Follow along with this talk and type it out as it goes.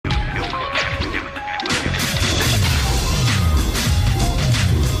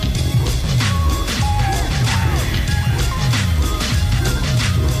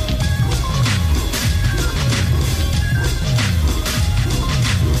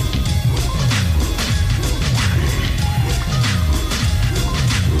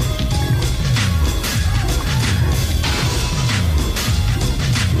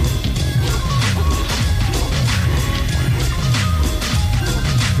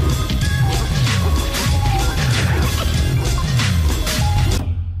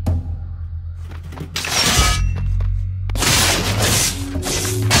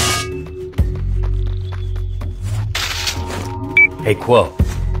quo.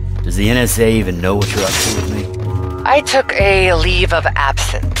 Does the NSA even know what you're up to with me? I took a leave of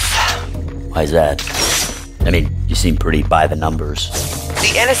absence. Why's that? I mean, you seem pretty by the numbers.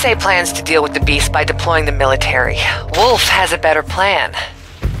 The NSA plans to deal with the beast by deploying the military. Wolf has a better plan.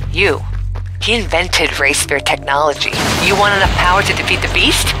 You. He invented ray sphere technology. You want enough power to defeat the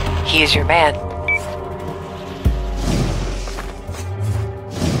beast? He is your man.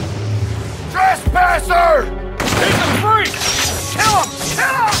 Trespasser! He's a freak! Kill him!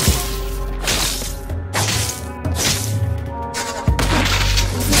 Kill him!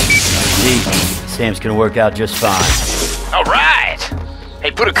 See, Sam's gonna work out just fine. All right!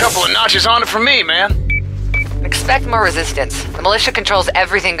 Hey, put a couple of notches on it for me, man. Expect more resistance. The militia controls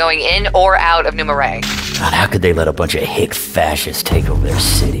everything going in or out of Numaray. God, how could they let a bunch of hick fascists take over their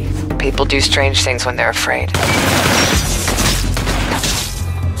city? People do strange things when they're afraid.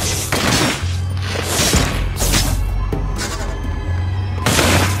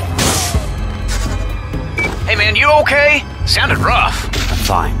 Hey, man, you okay? Sounded rough. I'm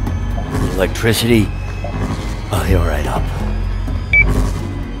fine. The electricity, I'll heal right up.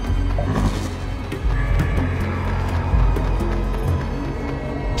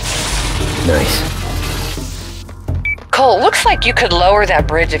 Nice. Cole, looks like you could lower that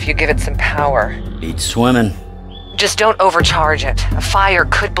bridge if you give it some power. Beats swimming. Just don't overcharge it. A fire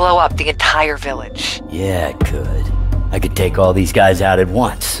could blow up the entire village. Yeah, it could. I could take all these guys out at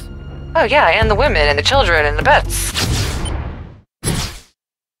once. Oh yeah, and the women, and the children, and the pets.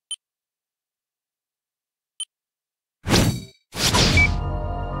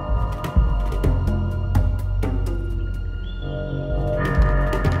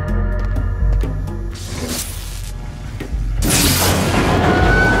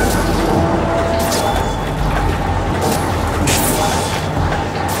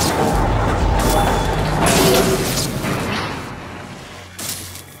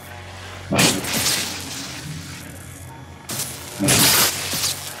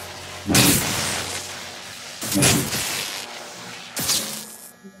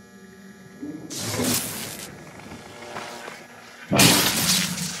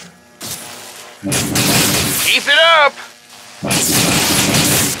 Keep it up!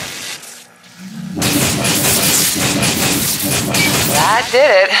 That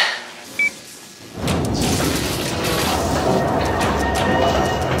did it.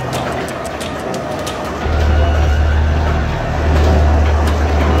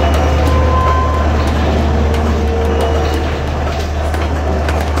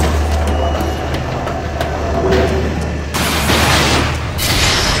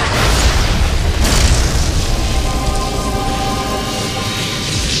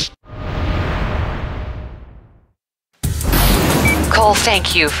 Cole,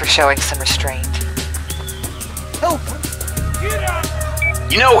 thank you for showing some restraint. Help! Get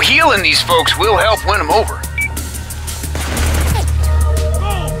out! You know, healing these folks will help win them over.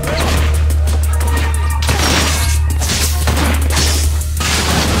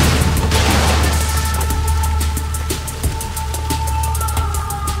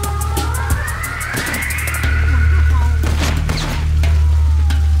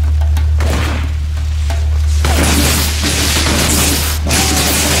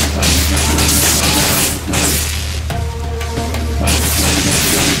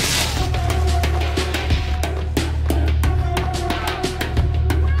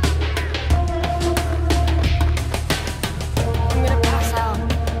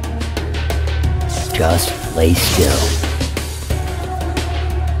 Just lay still.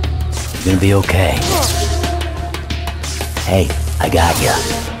 You're gonna be okay. Hey, I got ya.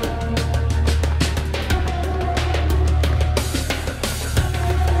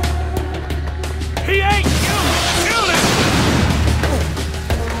 He ain't you! Shoot him!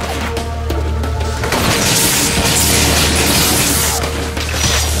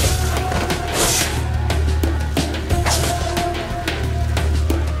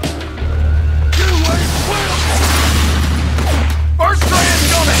 First man's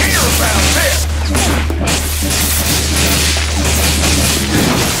gonna hear about this!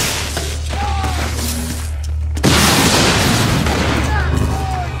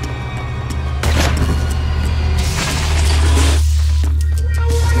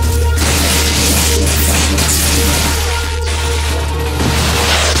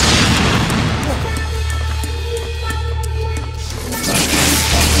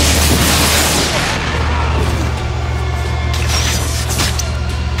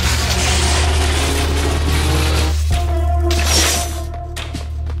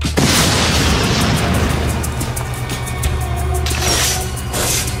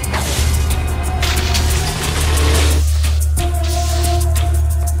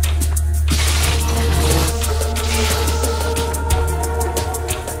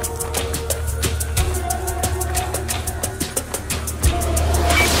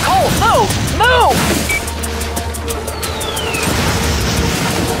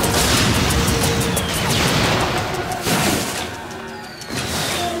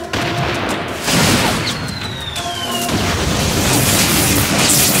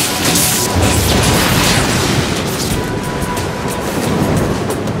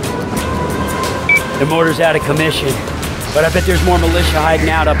 The mortar's out of commission, but I bet there's more militia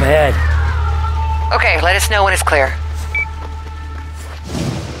hiding out up ahead. Okay, let us know when it's clear.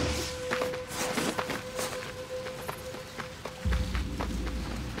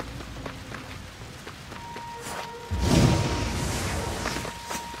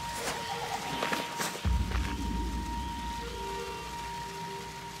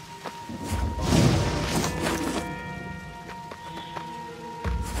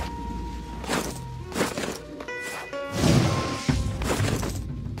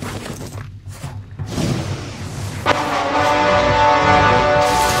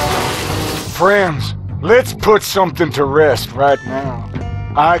 Friends, let's put something to rest right now.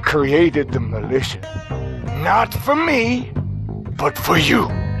 I created the militia. Not for me, but for you.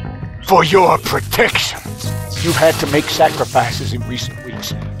 For your protection. You've had to make sacrifices in recent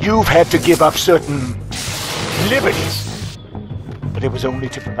weeks. You've had to give up certain liberties. But it was only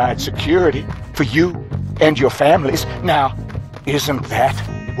to provide security for you and your families. Now, isn't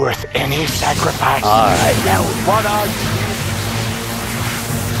that worth any sacrifice? All right, now What are you?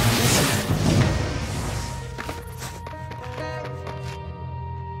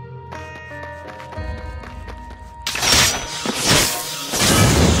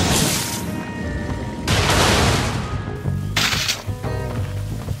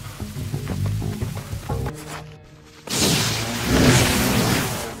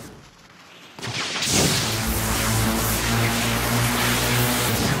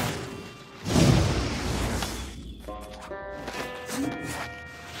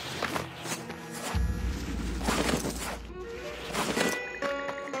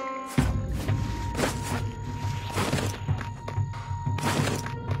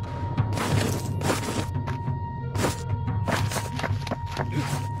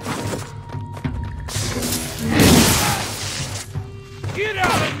 Get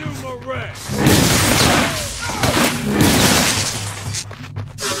out of Numerec!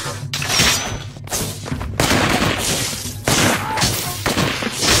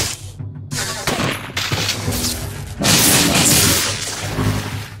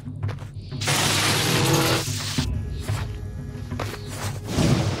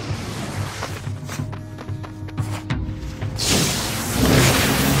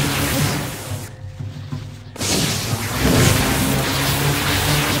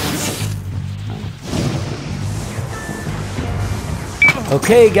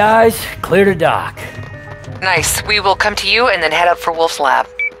 Okay, guys, clear to dock. Nice. We will come to you and then head up for Wolf's lab.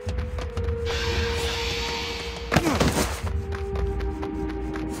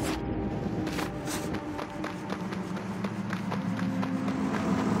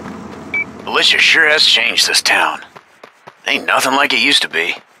 Militia sure has changed this town. Ain't nothing like it used to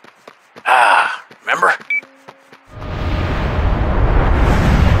be. Ah, remember?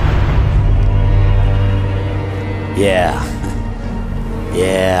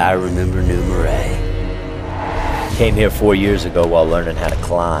 Yeah, I remember New Marais. Came here 4 years ago while learning how to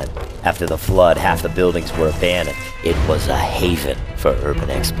climb. After the flood, half the buildings were abandoned. It was a haven for urban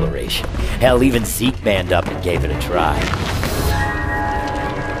exploration. Hell, even Zeke manned up and gave it a try.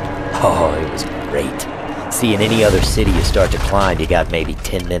 Oh, it was great. See, in any other city you start to climb, you got maybe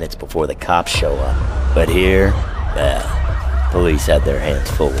 10 minutes before the cops show up. But here, well, police had their hands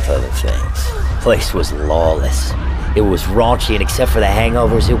full with other things. Place was lawless. It was raunchy, and except for the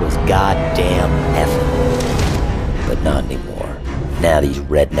hangovers, it was goddamn heaven. But not anymore. Now these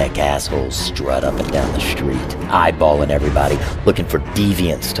redneck assholes strut up and down the street, eyeballing everybody, looking for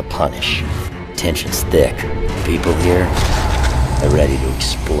deviants to punish. Tension's thick. People here are ready to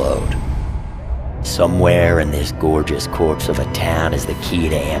explode. Somewhere in this gorgeous corpse of a town is the key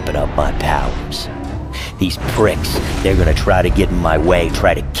to amping up my powers. These pricks, they're gonna try to get in my way,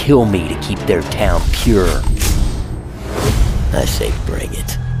 try to kill me to keep their town pure. I say bring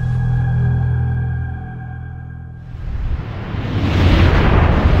it.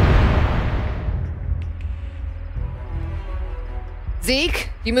 Zeke,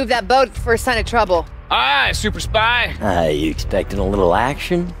 you move that boat for a sign of trouble. Aye, super spy. You expecting a little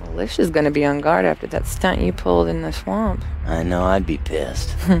action? Alicia's gonna be on guard after that stunt you pulled in the swamp. I know I'd be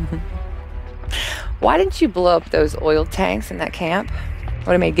pissed. Why didn't you blow up those oil tanks in that camp?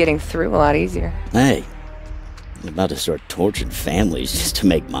 Would have made getting through a lot easier. Hey, I'm about to start torturing families just to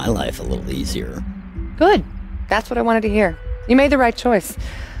make my life a little easier. Good. That's what I wanted to hear. You made the right choice.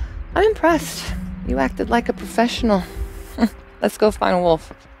 I'm impressed. You acted like a professional. Let's go find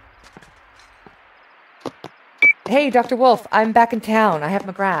Wolf. Hey, Dr. Wolf, I'm back in town. I have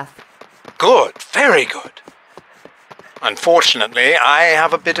McGrath. Good, very good. Unfortunately, I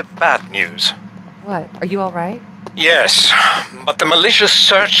have a bit of bad news. What? Are you all right? Yes, but the militia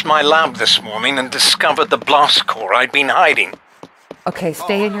searched my lab this morning and discovered the blast core I'd been hiding. Okay,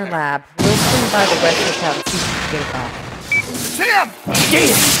 stay in your lab. We'll swing by the rest of the town and see if we can get it back. Tim!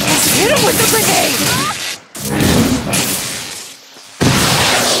 Hit him with the grenade!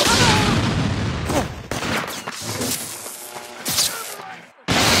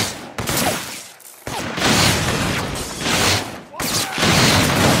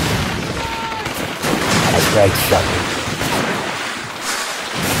 Right, sucker.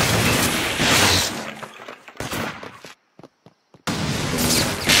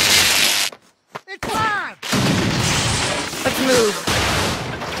 It's live! Let's move.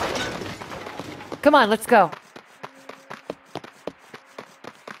 Come on, let's go.